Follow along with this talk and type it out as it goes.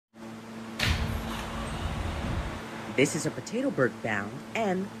This is a Potatoburg bound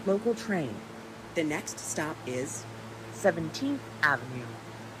and local train. The next stop is 17th Avenue.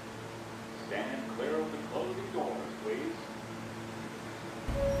 Stand clear of the closing doors, please.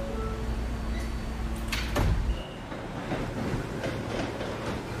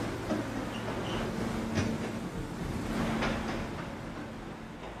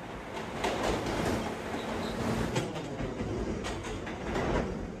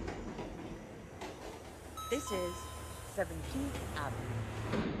 This is 17th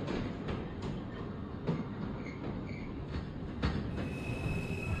Avenue.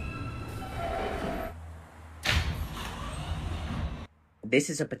 This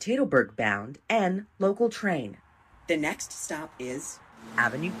is a Potatoburg bound and local train. the next stop is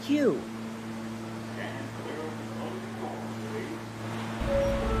Avenue Q. Stand clear of the closing doors,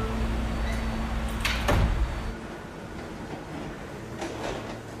 please.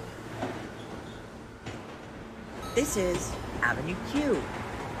 This is Avenue Q.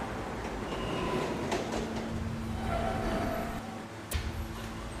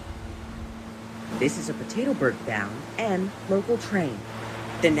 This is a Potatoburg bound and local train.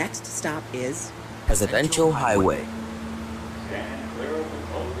 the next stop is Presidential Highway. Stand clear of the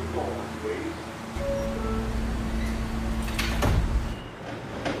closing doors, please.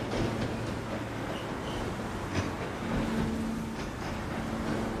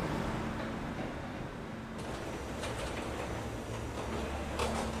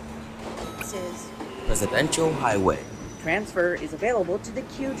 this is Presidential Highway. Transfer is available to the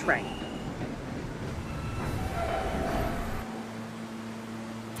Q train.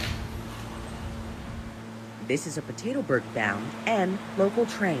 This is a Potatoburg bound and local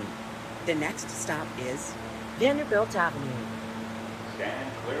train. the next stop is Vanderbilt Avenue.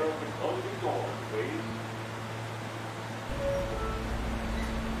 Stand clear of the closing doors, please.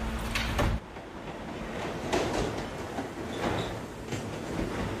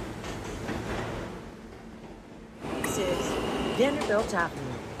 this is Vanderbilt Avenue.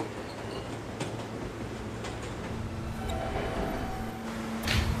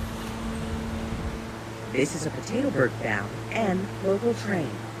 This is a Potatoburg bound and local train.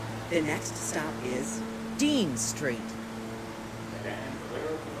 the next stop is Dean Street. Stand clear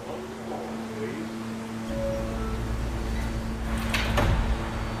of the closing doors, please.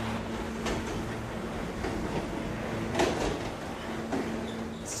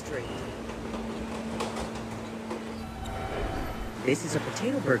 Street. This is a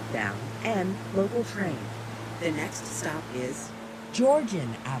Potatoburg bound and local train. the next stop is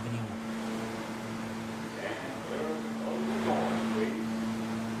Georgian Avenue. Stand clear of the closing doors, please.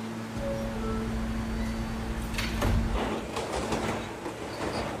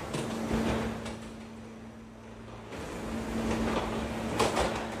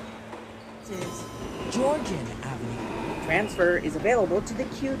 this is Georgian Avenue. Transfer is available to the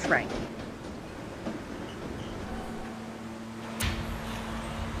Q train.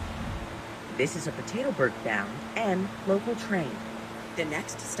 This is a Potatoburg bound and local train. the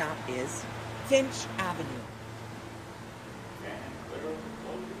next stop is Finch Avenue. Stand clear of the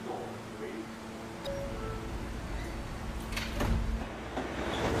closing doors, please.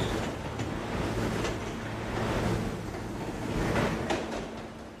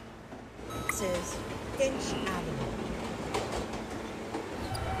 this is Finch Avenue.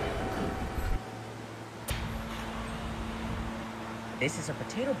 This is a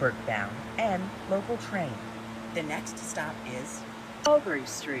Potatoburg bound and local train. the next stop is Mulberry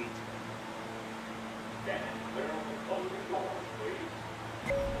Street. Stand clear of the closing doors, please.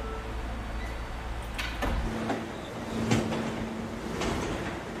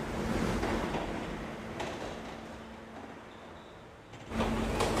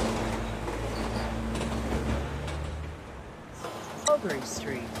 Mulberry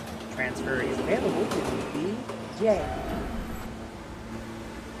Street. Transfer is available to the BJ.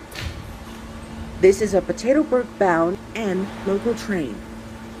 This is a Potatoburg bound and local train.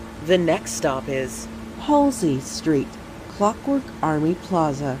 The next stop is Halsey Street, Clockwork Army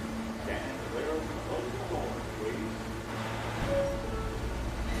Plaza. Stand clear of the closing doors, please.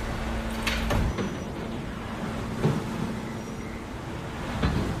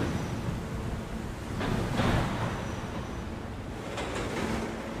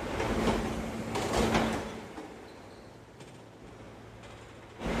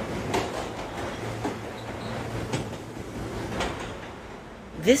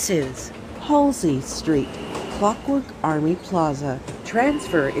 This is Halsey Street, Clockwork Army Plaza.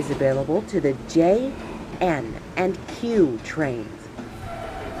 Transfer is available to the J, N, and Q trains.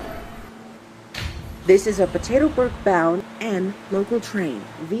 This is a Potatoburg bound and local train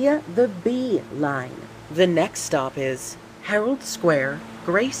via the B line. The next stop is Herald Square,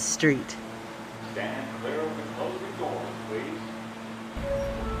 Grace Street. Stand clear of the closing doors, please.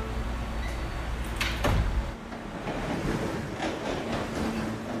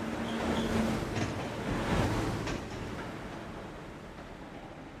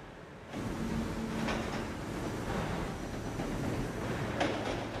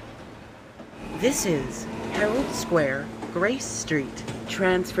 This is Herald Square, Grace Street.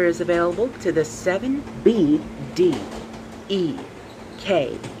 Transfer is available to the 7B, D, E,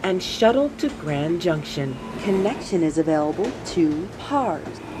 K, and shuttle to Grand Junction. Connection is available to PARS.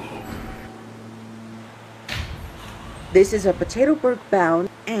 This is a Potatoburg bound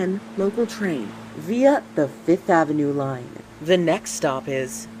and local train via the 5th Avenue line. The next stop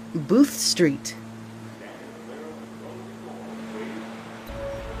is Booth Street.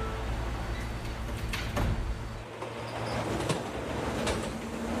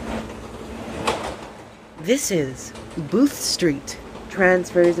 This is Booth Street.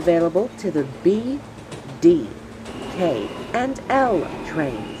 Transfer is available to the B, D, K, and L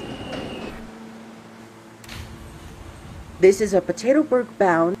trains. This is a Potatoburg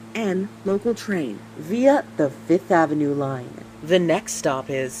bound and local train via the 5th Avenue line. The next stop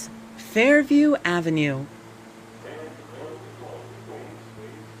is Fairview Avenue.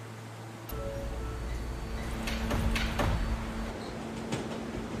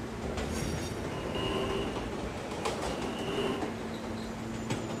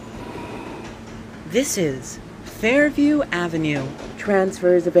 This is Fairview Avenue.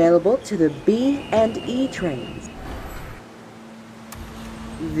 Transfer is available to the B and E trains.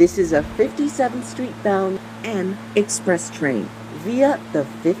 This is a 57th Street bound and express train via the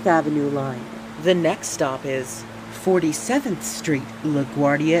 5th Avenue line. The next stop is 47th Street,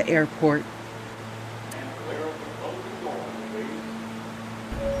 LaGuardia Airport. Stand clear of the closing doors, please.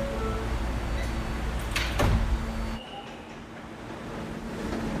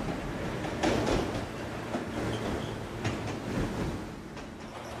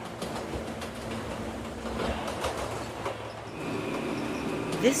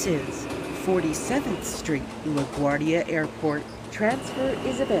 This is 47th Street, LaGuardia Airport. Transfer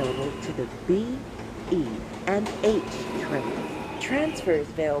is available to the B, E, and H trains. Transfer is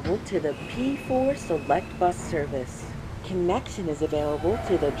available to the P4 Select Bus Service. Connection is available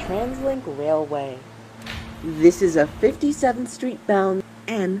to the TransLink Railway. This is a 57th Street bound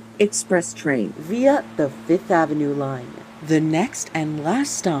and express train via the 5th Avenue line. The next and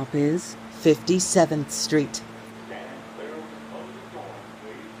last stop is 57th Street. Stand clear of the closing doors,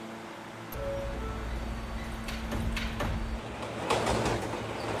 please.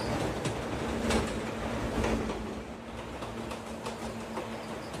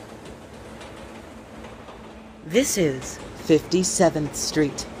 This is 57th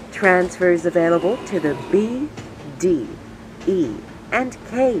Street. Transfer is available to the B, D, E, and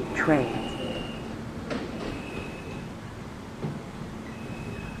K trains.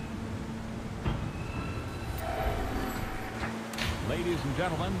 Ladies and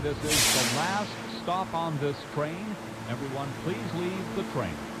gentlemen, this is the last stop on this train. Everyone, please leave the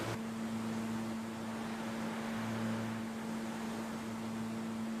train.